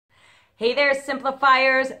Hey there,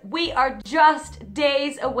 simplifiers! We are just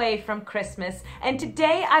days away from Christmas, and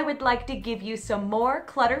today I would like to give you some more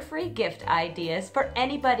clutter-free gift ideas for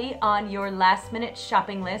anybody on your last-minute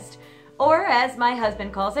shopping list, or as my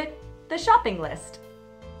husband calls it, the shopping list.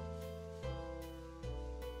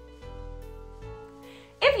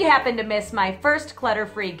 If you happen to miss my first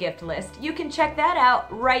clutter-free gift list, you can check that out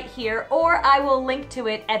right here, or I will link to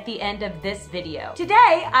it at the end of this video.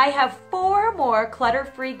 Today, I have 4 more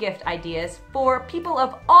clutter-free gift ideas for people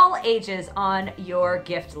of all ages on your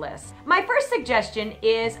gift list. My first suggestion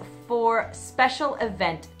is for special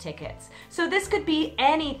event tickets. So this could be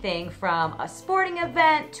anything from a sporting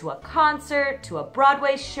event, to a concert, to a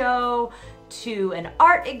Broadway show, to an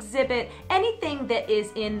art exhibit, anything that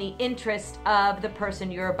is in the interest of the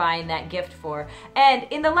person you're buying that gift for. And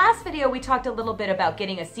in the last video, we talked a little bit about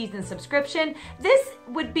getting a season subscription. This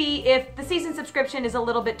would be if the season subscription is a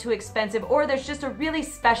little bit too expensive, or there's just a really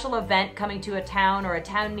special event coming to a town or a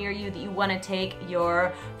town near you that you want to take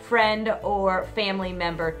your friend or family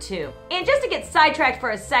member to. And just to get sidetracked for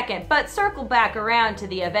a second, but circle back around to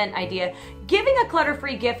the event idea, giving a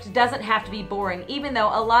clutter-free gift doesn't have to be boring, even though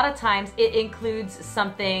a lot of times it includes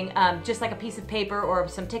something just like a piece of paper or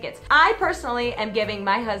some tickets. I personally am giving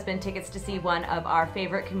my husband tickets to see one of our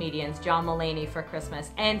favorite comedians, John Mulaney, for Christmas.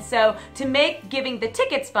 And so to make giving the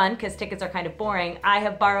tickets fun, because tickets are kind of boring, I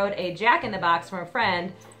have borrowed a Jack-in-the-Box from a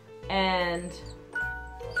friend, and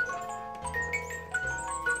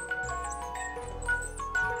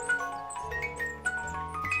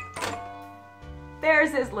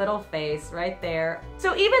there's his little face right there.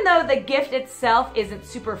 So even though the gift itself isn't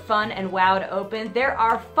super fun and wow to open, there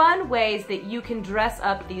are fun ways that you can dress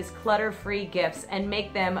up these clutter-free gifts and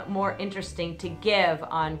make them more interesting to give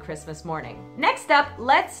on Christmas morning. Next up,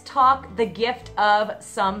 let's talk the gift of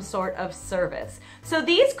some sort of service. So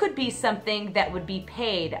these could be something that would be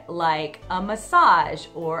paid, like a massage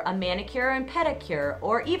or a manicure and pedicure,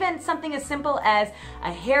 or even something as simple as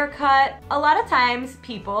a haircut. A lot of times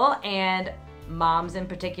people, and moms in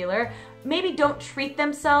particular, maybe don't treat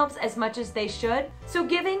themselves as much as they should. So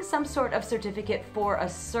giving some sort of certificate for a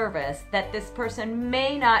service that this person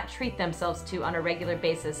may not treat themselves to on a regular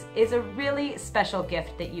basis is a really special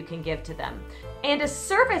gift that you can give to them. And a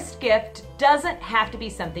service gift doesn't have to be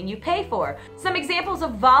something you pay for. Some examples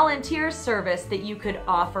of volunteer service that you could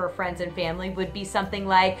offer friends and family would be something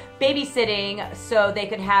like babysitting so they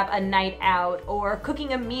could have a night out, or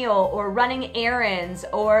cooking a meal, or running errands,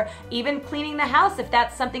 or even cleaning the house if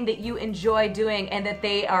that's something that you enjoy doing and that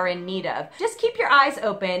they are in need of. Just keep your eyes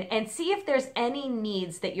open and see if there's any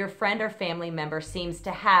needs that your friend or family member seems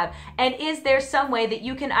to have, and is there some way that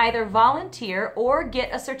you can either volunteer or get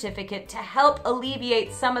a certificate to help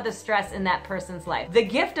alleviate some of the stress in that person's life. The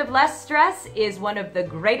gift of less stress is one of the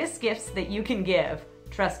greatest gifts that you can give.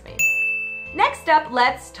 Trust me. Next up,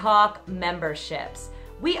 let's talk memberships.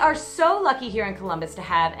 We are so lucky here in Columbus to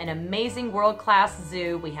have an amazing world-class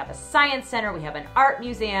zoo. We have a science center, we have an art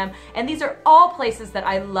museum, and these are all places that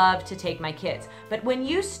I love to take my kids. But when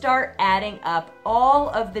you start adding up all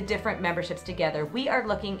of the different memberships together, we are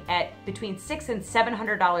looking at between $600 and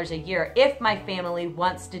 $700 a year if my family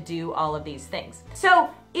wants to do all of these things.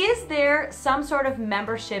 So is there some sort of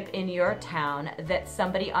membership in your town that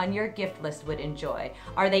somebody on your gift list would enjoy?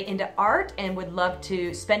 Are they into art and would love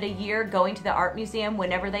to spend a year going to the art museum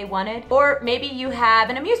whenever they wanted? Or maybe you have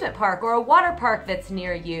an amusement park or a water park that's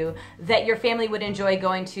near you that your family would enjoy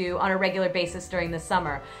going to on a regular basis during the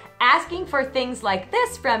summer. Asking for things like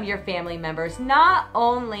this from your family members not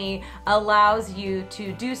only allows you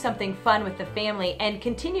to do something fun with the family and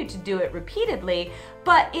continue to do it repeatedly,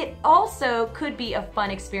 but it also could be a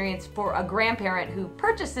fun experience for a grandparent who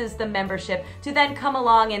purchases the membership to then come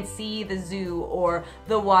along and see the zoo or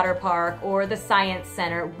the water park or the science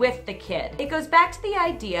center with the kid. It goes back to the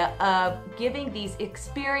idea of giving these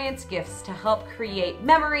experience gifts to help create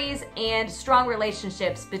memories and strong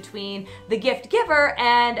relationships between the gift giver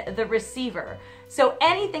and the receiver. So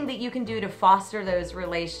anything that you can do to foster those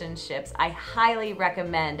relationships, I highly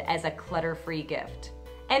recommend as a clutter-free gift.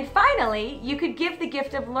 And finally, you could give the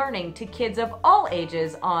gift of learning to kids of all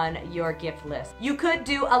ages on your gift list. You could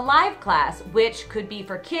do a live class, which could be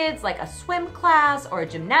for kids like a swim class or a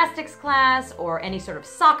gymnastics class or any sort of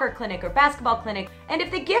soccer clinic or basketball clinic. And if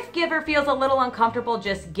the gift giver feels a little uncomfortable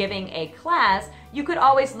just giving a class, you could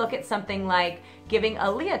always look at something like giving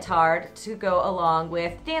a leotard to go along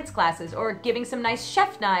with dance classes, or giving some nice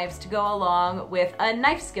chef knives to go along with a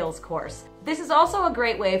knife skills course. This is also a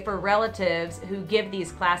great way for relatives who give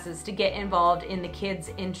these classes to get involved in the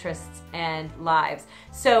kids' interests and lives.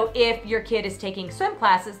 So if your kid is taking swim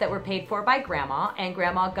classes that were paid for by grandma, and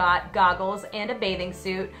grandma got goggles and a bathing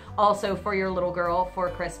suit also for your little girl for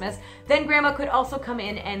Christmas, then grandma could also come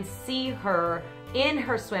in and see her in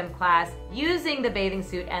her swim class using the bathing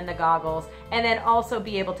suit and the goggles, and then also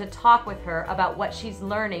be able to talk with her about what she's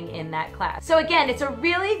learning in that class. So again, it's a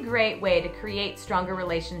really great way to create stronger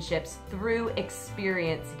relationships through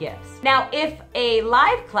experience gifts. Now, if a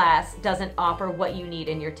live class doesn't offer what you need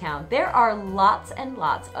in your town, there are lots and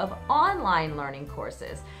lots of online learning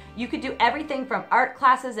courses. You could do everything from art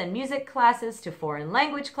classes and music classes to foreign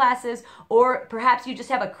language classes, or perhaps you just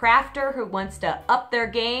have a crafter who wants to up their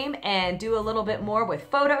game and do a little bit more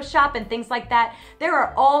with Photoshop and things like that. There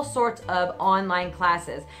are all sorts of online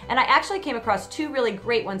classes. And I actually came across two really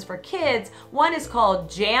great ones for kids. One is called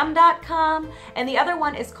jam.com and the other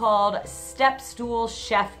one is called Stepstool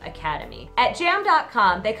Chef Academy. At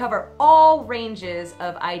jam.com, they cover all ranges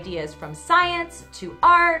of ideas from science to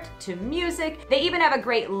art to music. They even have a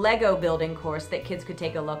great Lego building course that kids could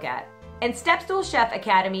take a look at. And Stepstool Chef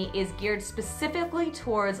Academy is geared specifically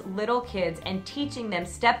towards little kids and teaching them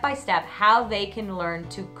step by step how they can learn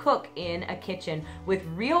to cook in a kitchen with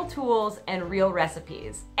real tools and real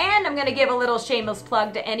recipes. And I'm gonna give a little shameless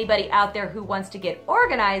plug to anybody out there who wants to get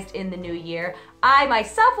organized in the new year. I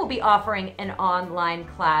myself will be offering an online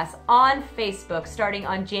class on Facebook starting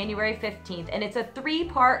on January 15th, and it's a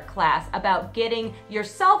 3-part class about getting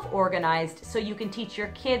yourself organized so you can teach your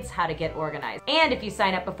kids how to get organized. And if you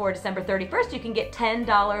sign up before December 31st, you can get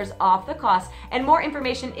 $10 off the cost, and more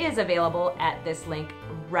information is available at this link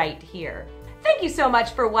right here. Thank you so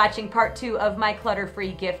much for watching part 2 of my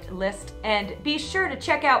clutter-free gift list, and be sure to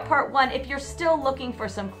check out part 1 if you're still looking for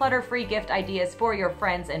some clutter-free gift ideas for your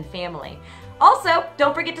friends and family. Also,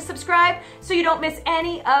 don't forget to subscribe so you don't miss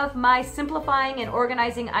any of my simplifying and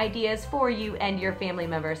organizing ideas for you and your family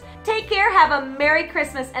members. Take care, have a Merry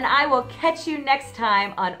Christmas, and I will catch you next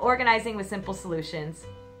time on Organizing with Simple Solutions.